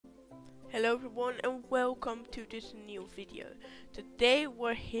Hello everyone and welcome to this new video. Today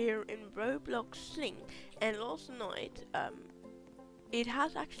we're here in Roblox Sling, and last night it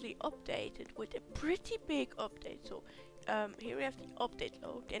has actually updated with a pretty big update. So here we have the update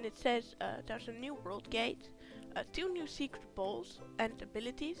log, and it says there's a new world gate, 2 new secret balls and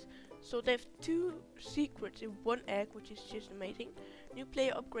abilities. So they have 2 secrets in 1 egg, which is just amazing. New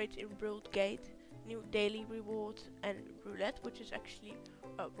player upgrades in world gate, new daily rewards and roulette, which is actually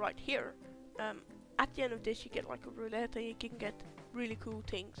right here. At the end of this you get like a roulette and you can get really cool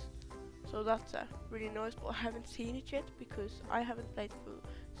things. So that's really nice, but I haven't seen it yet because I haven't played for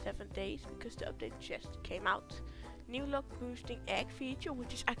 7 days because the update just came out. New luck boosting egg feature,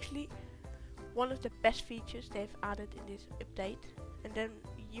 which is actually one of the best features they've added in this update. And then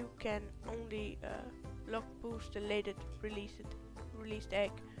you can only luck boost the latest released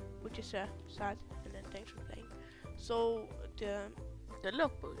egg, which is sad. And then thanks for playing. So the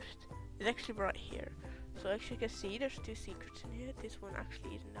luck boost is actually right here. So as you can see, there's 2 secrets in here. This one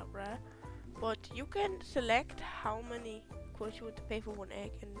actually isn't that rare, but you can select how many coins you want to pay for 1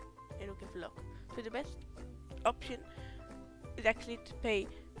 egg, and it'll give luck. So the best option is actually to pay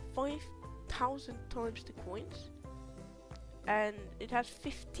 5,000 times the coins, and it has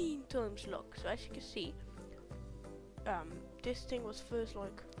 15 times luck. So as you can see, this thing was first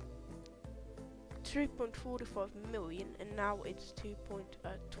like 3.45 million, and now it's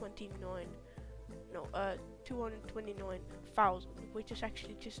 229,000, which is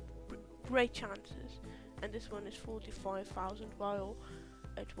actually just great chances. And this one is 45,000, while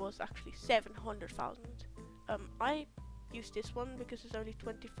it was actually 700,000. I use this one because it's only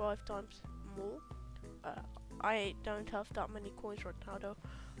 25 times more. I don't have that many coins right now though,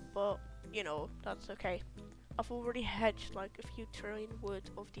 but you know, that's okay. I've already hedged like a few trillion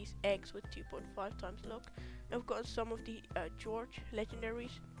worth of these eggs with 2.5 times luck. I've gotten some of the George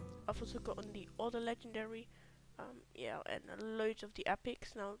legendaries. I've also gotten the other legendary, yeah, and loads of the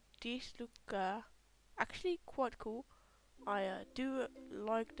epics. Now these look actually quite cool. I do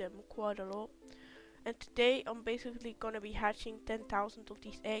like them quite a lot. And today I'm basically gonna be hatching 10,000 of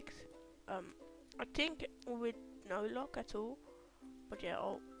these eggs. I think with no luck at all, but yeah,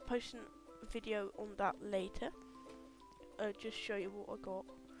 I'll post a video on that later. Just show you what I got.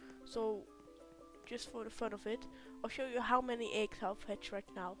 So just for the fun of it, I'll show you how many eggs I've hatched right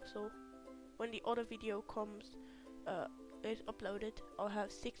now. So when the other video comes, is uploaded, I'll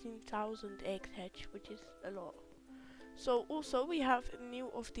have 16,000 eggs hatched, which is a lot. So also we have new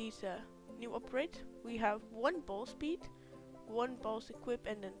of these new upgrades. We have 1 ball speed, 1 balls equip,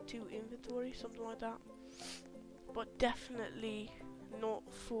 and then 2 inventory, something like that. But definitely not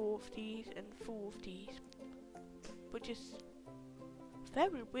 4 of these and 4 of these, which is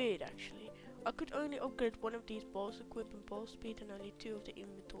very weird actually. I could only upgrade 1 of these balls equip and ball speed, and only 2 of the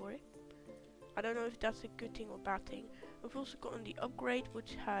inventory. I don't know if that's a good thing or bad thing. We've also gotten the upgrade,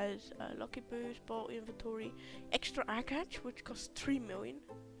 which has lucky boost, ball inventory, extra egg hatch, which costs 3 million.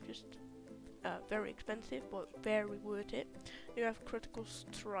 Just very expensive, but very worth it. You have critical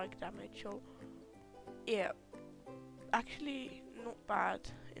strike damage, so yeah, actually not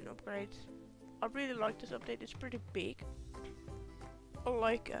bad in upgrades. I really like this update. It's pretty big,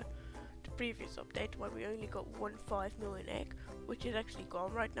 unlike the previous update where we only got 1.5 million egg, which is actually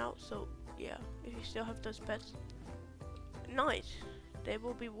gone right now. So yeah, if you still have those pets, nice, they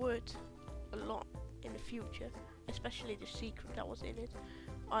will be worth a lot in the future, especially the secret that was in it.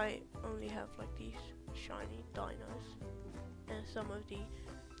 I only have like these shiny dinos and some of the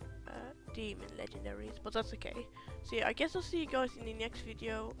demon legendaries, but that's okay. So yeah, I guess I'll see you guys in the next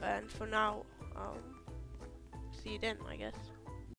video, and for now, see you then, I guess.